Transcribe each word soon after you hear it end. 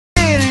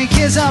in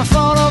case I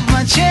fall off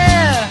my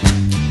chair,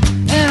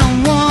 and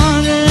I'm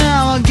wondering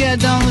how I'll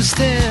get down the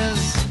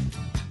stairs.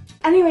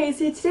 Anyway,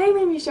 so today I'm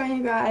going to be showing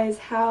you guys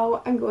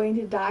how I'm going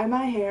to dye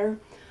my hair.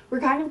 We're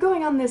kind of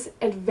going on this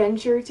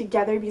adventure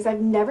together because I've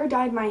never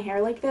dyed my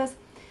hair like this.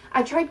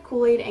 I tried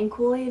Kool-Aid and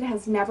Kool-Aid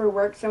has never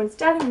worked, so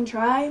instead I'm going to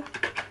try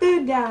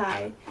food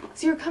dye.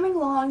 So you're coming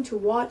along to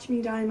watch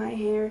me dye my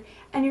hair,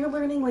 and you're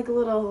learning like a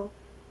little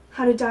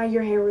how to dye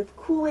your hair with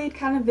Kool-Aid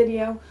kind of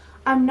video.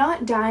 I'm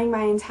not dyeing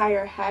my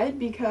entire head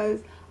because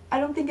I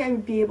don't think I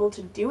would be able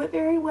to do it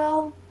very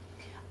well.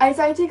 I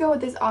decided to go with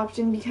this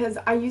option because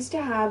I used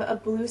to have a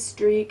blue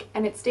streak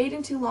and it stayed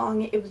in too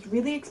long. It was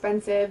really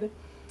expensive.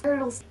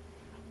 It'll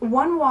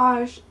one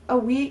wash a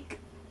week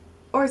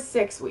or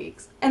 6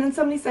 weeks, and then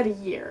somebody said a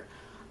year.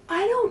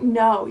 I don't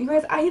know. You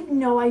guys, I have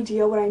no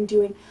idea what I'm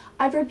doing.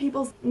 I've heard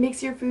people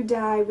mix your food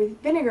dye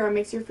with vinegar,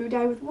 mix your food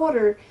dye with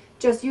water,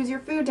 just use your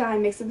food dye,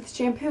 mix it with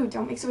shampoo.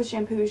 Don't mix it with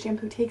shampoo.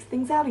 Shampoo takes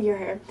things out of your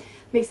hair.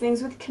 Mix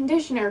things with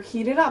conditioner,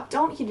 heat it up,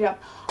 don't heat it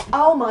up.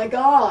 Oh my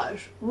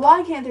gosh,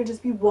 why can't there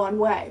just be one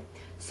way?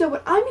 So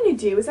what I'm going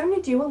to do is I'm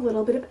going to do a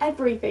little bit of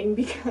everything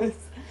because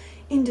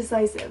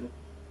indecisive.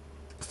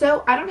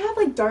 So I don't have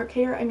like dark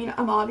hair. I mean,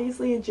 I'm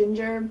obviously a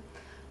ginger.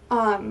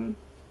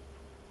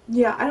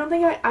 Yeah, I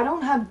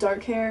don't have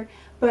dark hair,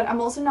 but I'm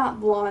also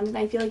not blonde, and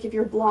I feel like if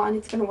you're blonde,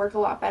 it's going to work a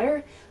lot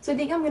better. So I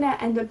think I'm going to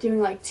end up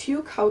doing like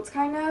 2 coats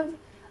kind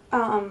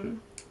of.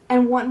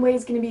 And one way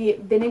is going to be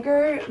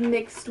vinegar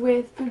mixed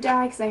with food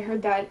dye because I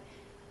heard that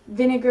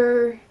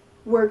vinegar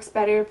works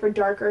better for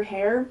darker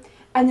hair.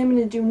 And then I'm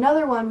going to do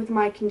another one with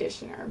my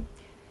conditioner.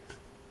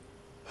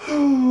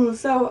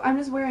 So I'm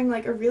just wearing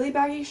like a really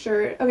baggy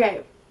shirt.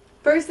 Okay,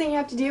 first thing you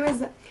have to do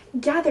is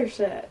gather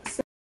shit.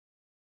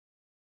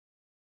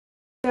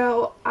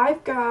 So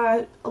I've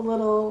got a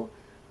little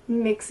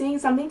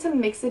something to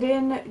mix it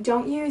in.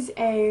 Don't use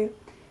a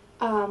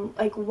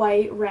like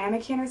white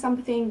ramekin or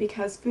something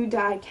because food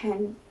dye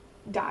can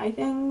dye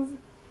things.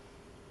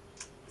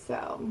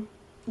 So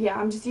yeah,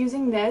 I'm just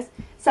using this.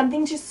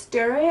 Something to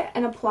stir it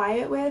and apply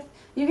it with.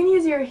 You can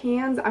use your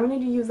hands. I'm going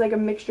to use like a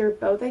mixture of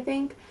both, I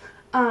think.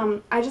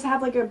 I just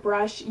have like a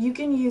brush. You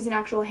can use an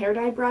actual hair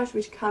dye brush,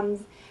 which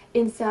comes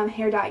in some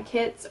hair dye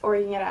kits, or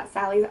you can get it at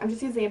Sally's. I'm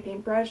just using a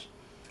paintbrush.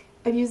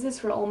 I've used this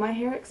for all my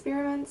hair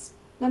experiments,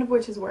 none of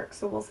which has worked,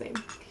 so we'll see.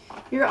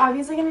 You're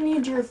obviously going to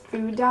need your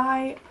food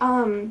dye.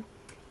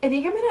 I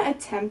think I'm going to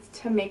attempt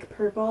to make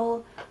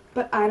purple,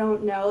 but I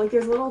don't know. Like,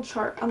 there's a little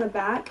chart on the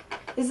back.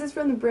 This is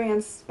from the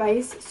brand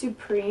Spice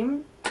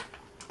Supreme.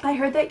 I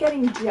heard that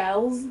getting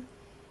gels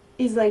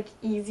is, like,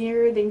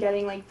 easier than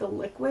getting, like, the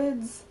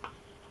liquids.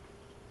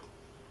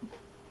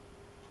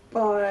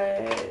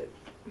 But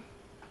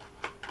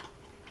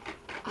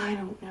I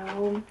don't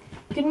know.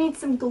 You're gonna need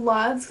some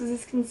gloves because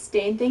this can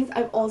stain things.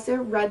 I've also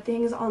read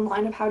things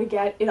online of how to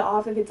get it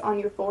off if it's on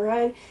your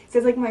forehead. So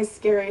it's like my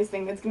scariest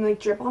thing. It's gonna like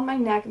drip on my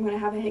neck, I'm gonna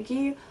have a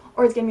hickey,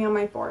 or it's gonna be on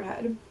my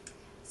forehead.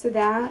 So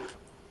that.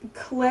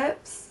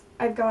 Clips.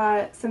 I've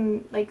got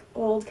some like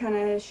old kind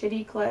of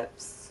shitty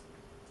clips.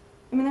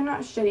 I mean, they're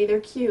not shitty, they're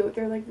cute.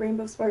 They're like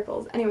rainbow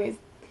sparkles. Anyways,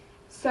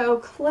 so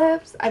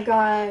clips. I've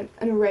got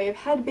an array of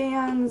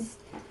headbands,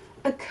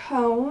 a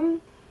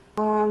comb,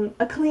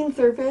 a clean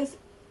surface,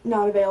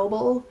 not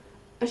available,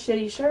 a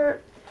shitty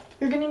shirt.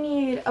 You're gonna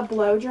need a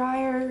blow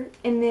dryer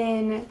and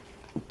then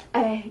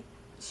a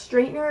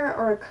straightener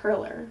or a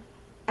curler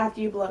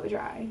after you blow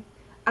dry.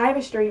 I have a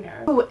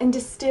straightener. Oh, and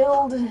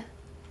distilled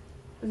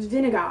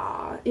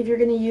vinegar if you're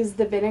gonna use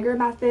the vinegar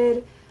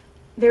method.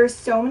 There's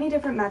so many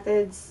different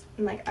methods,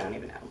 and like I don't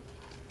even know.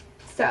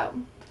 So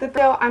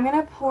I'm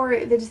gonna pour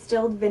the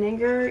distilled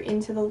vinegar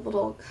into the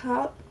little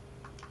cup.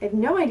 I have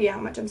no idea how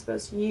much I'm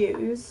supposed to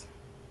use.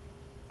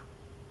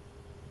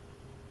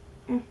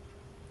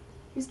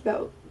 Used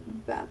about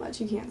that much.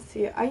 You can't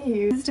see it. I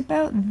used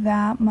about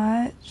that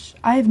much.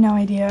 I have no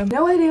idea.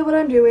 No idea what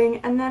I'm doing.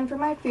 And then for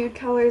my food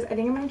colors, I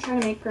think I'm going to try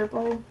to make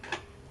purple.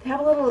 They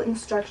have a little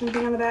instruction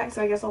thing on the back,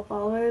 so I guess I'll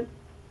follow it.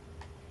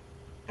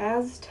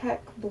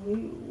 Aztec blue.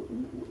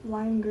 Ooh,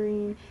 lime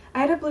green. I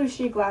had a blue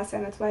sheet glass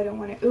in, that's why I don't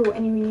want it. Ooh,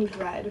 and you need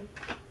red.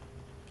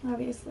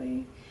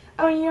 Obviously.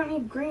 Oh, and you don't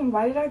need green.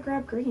 Why did I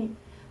grab green?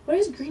 What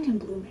does green and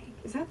blue make?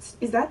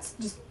 Is that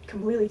just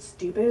completely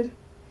stupid?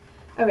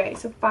 Okay,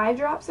 so 5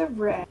 drops of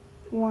red.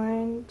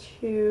 1,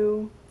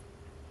 2,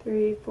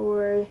 3,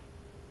 4,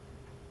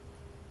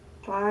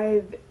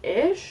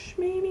 5-ish,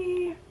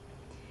 maybe?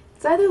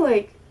 It's either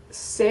like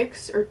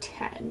 6 or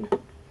 10.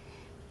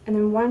 And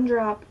then 1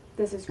 drop,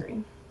 this is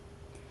green.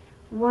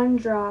 1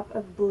 drop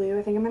of blue,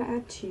 I think I'm going to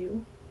add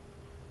 2.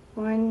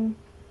 1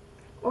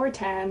 or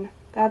 10,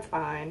 that's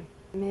fine.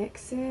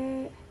 Mix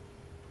it.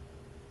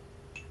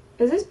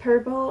 Is this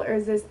purple or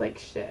is this like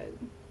shit?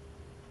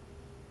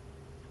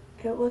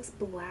 It looks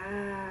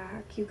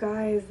black. You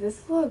guys,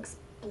 this looks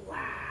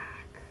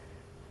black.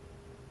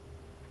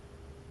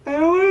 I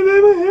don't want to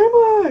dye my hair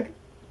black.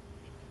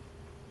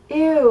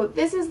 Ew,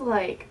 this is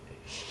like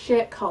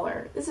shit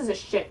color. This is a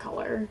shit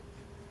color.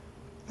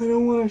 I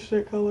don't want a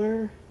shit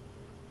color.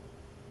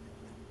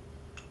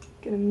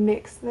 Gonna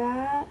mix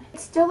that. It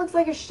still looks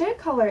like a shit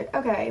color.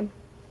 Okay.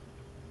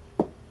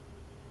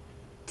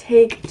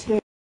 Take 2.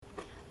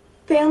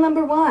 Fail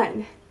number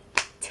 1.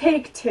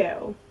 Take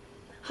 2.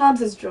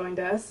 Hobbs has joined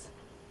us.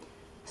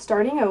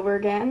 Starting over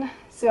again.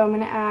 So I'm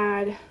gonna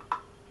add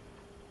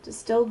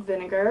distilled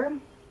vinegar.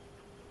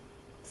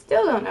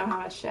 Still don't know how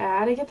much to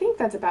add. I think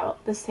that's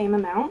about the same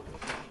amount.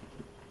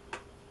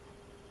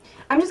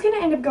 I'm just going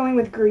to end up going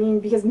with green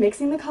because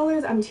mixing the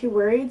colors, I'm too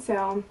worried,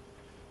 so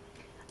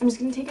I'm just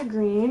going to take a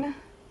green.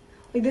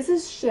 Like, this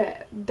is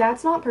shit.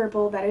 That's not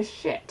purple, that is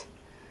shit.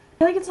 I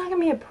feel like it's not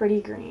going to be a pretty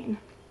green.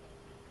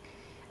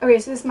 Okay,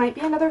 so this might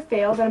be another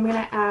fail, but I'm going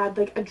to add,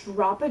 like, a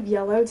drop of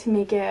yellow to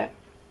make it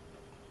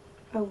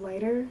a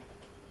lighter.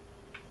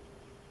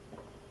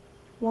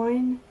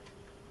 1,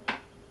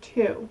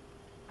 2.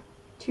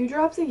 2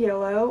 drops of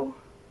yellow.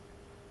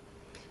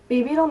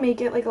 Maybe it'll make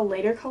it like a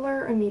lighter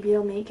color, or maybe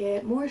it'll make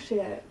it more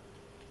shit.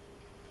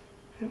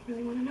 I don't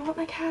really want to know what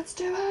my cat's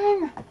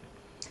doing.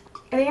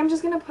 I think I'm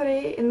just going to put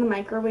it in the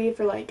microwave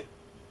for like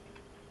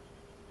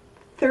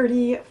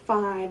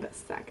 35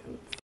 seconds.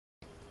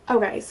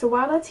 Okay, so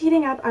while that's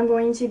heating up, I'm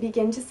going to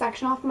begin to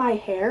section off my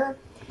hair.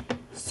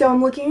 So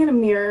I'm looking in a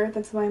mirror,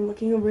 that's why I'm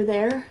looking over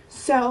there.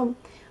 So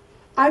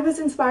I was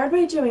inspired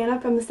by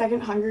Joanna from the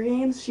second Hunger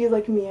Games. She's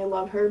like me, I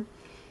love her.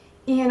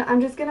 And I'm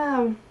just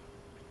gonna,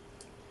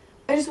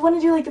 I just want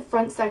to do like the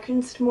front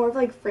sections to more of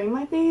like frame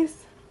my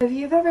face. If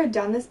you've ever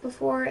done this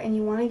before and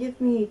you want to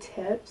give me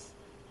tips,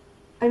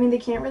 I mean they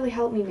can't really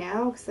help me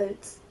now because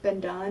it's been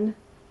done.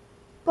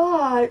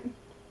 But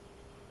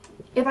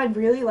if I'd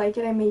really like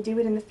it, I may do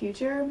it in the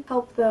future.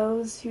 Help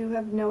those who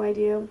have no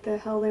idea what the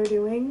hell they're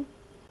doing.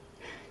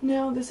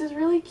 No, this is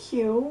really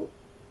cute.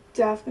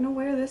 Def gonna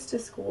wear this to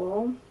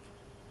school.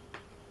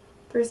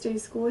 First day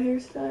of school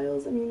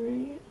hairstyles, I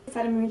mean, right? I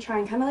said I'm going to be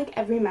trying kind of like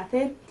every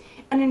method.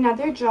 In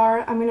another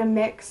jar, I'm going to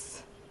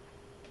mix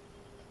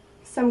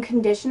some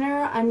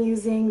conditioner. I'm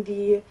using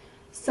the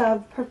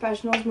Sub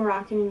Professionals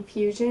Moroccan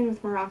Infusion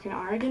with Moroccan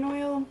Argan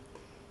Oil.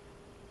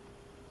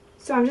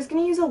 So I'm just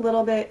going to use a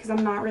little bit because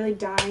I'm not really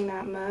dyeing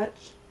that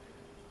much.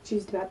 Just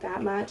used about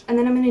that much. And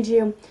then I'm going to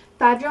do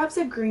 5 drops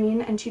of green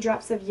and 2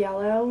 drops of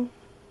yellow.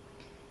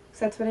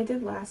 Because that's what I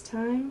did last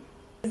time.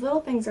 These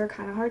little things are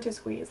kind of hard to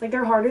squeeze. Like,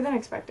 they're harder than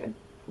expected.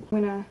 I'm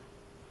gonna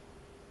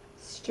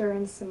stir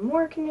in some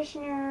more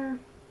conditioner.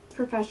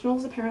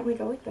 Professionals apparently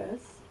go like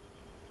this.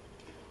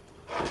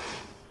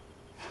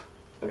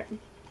 Okay.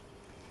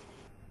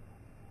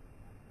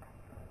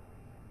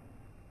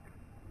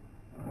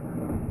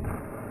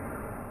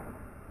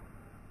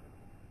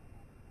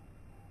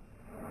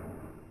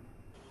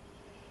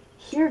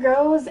 Here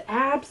goes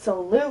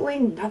absolutely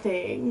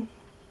nothing.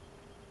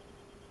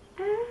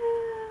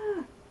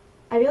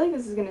 I feel like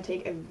this is going to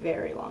take a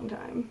very long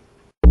time.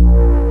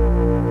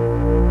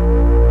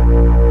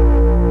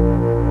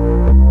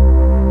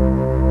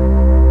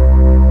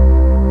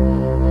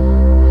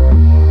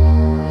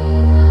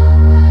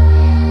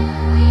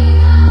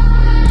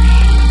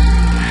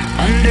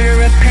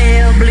 Under a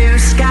pale blue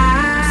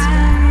sky,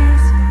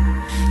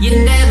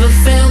 you never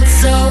felt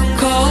so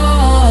cold.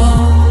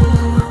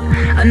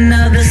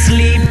 Another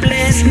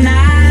sleepless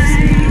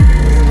night.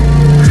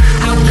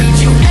 How could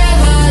you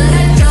ever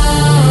let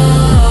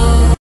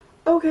go?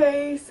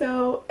 Okay,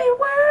 so it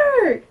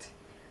worked!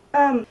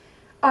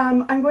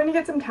 I'm going to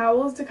get some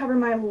towels to cover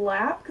my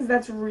lap because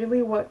that's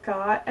really what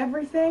got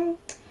everything.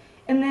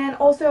 And then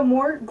also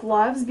more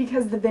gloves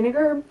because the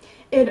vinegar,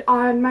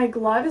 on my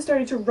glove, it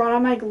started to run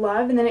on my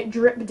glove and then it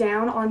dripped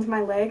down onto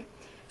my leg.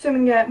 So I'm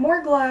going to get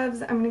more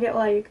gloves. I'm going to get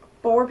like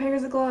 4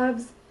 pairs of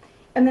gloves.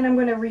 And then I'm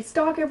going to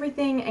restock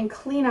everything and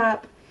clean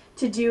up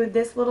to do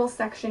this little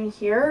section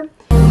here.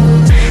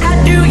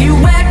 How do you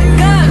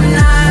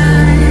recognize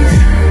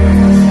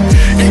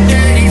the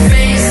dirty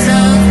face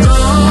of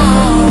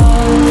gold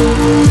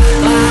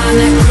behind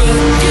that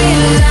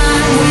crooked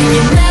line where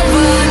you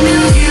never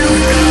knew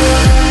you'd go?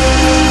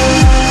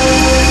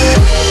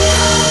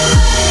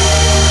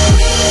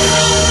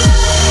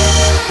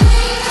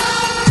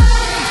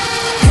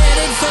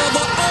 Headed for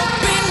the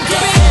open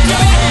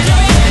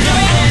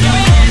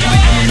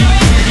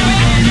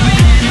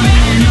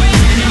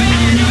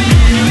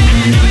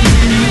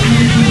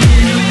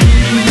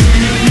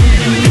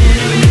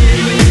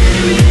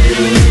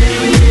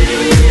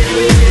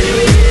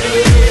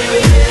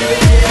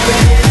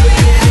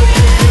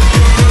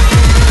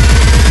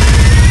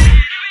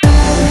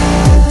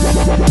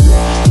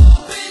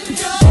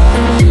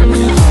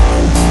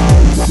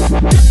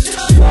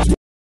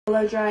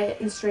blow dry it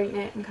and straighten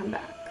it and come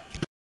back.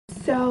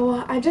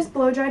 So I just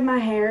blow dried my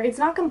hair. It's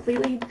not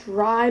completely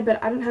dry,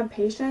 but I don't have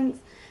patience.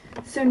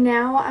 So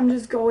now I'm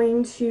just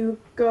going to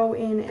go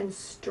in and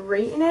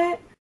straighten it.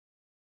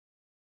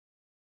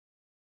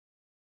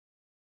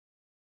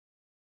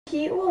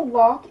 Heat will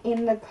lock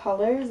in the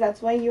colors.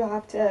 That's why you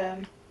have to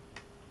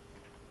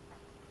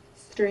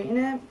straighten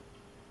it.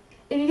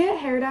 If you get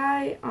hair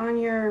dye on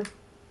your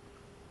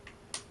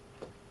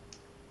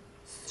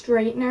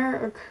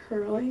straightener or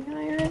curling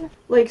iron,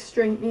 like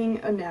straightening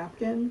a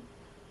napkin,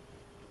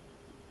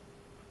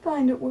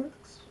 find it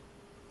works.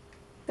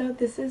 So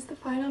this is the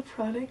final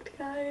product,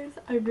 guys.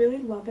 I really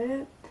love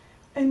it.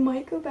 I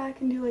might go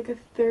back and do like a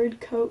third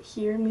coat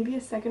here, maybe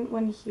a second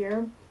one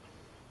here,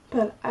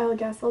 but I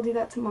guess I'll do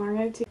that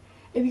tomorrow too.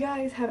 If you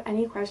guys have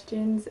any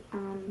questions,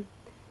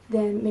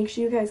 then make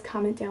sure you guys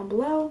comment down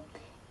below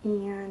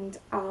and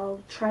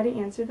I'll try to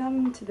answer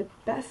them to the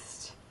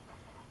best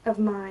of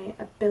my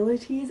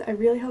abilities. I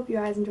really hope you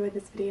guys enjoyed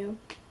this video.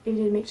 If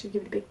you did, make sure to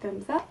give it a big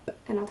thumbs up,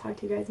 and I'll talk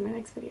to you guys in my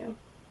next video.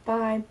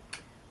 Bye!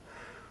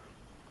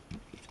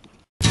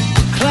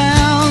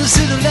 Clowns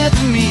to the left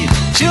of me,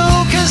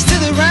 jokers to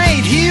the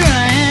right, here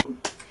I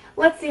am.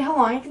 Let's see how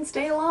long I can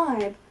stay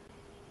alive.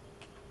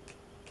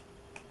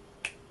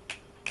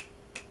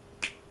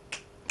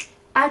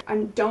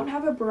 I don't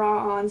have a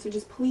bra on, so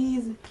just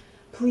please,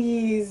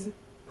 please,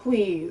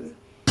 please.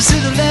 To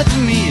the left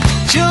of me,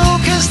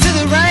 jokers to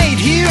the right,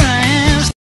 here I am.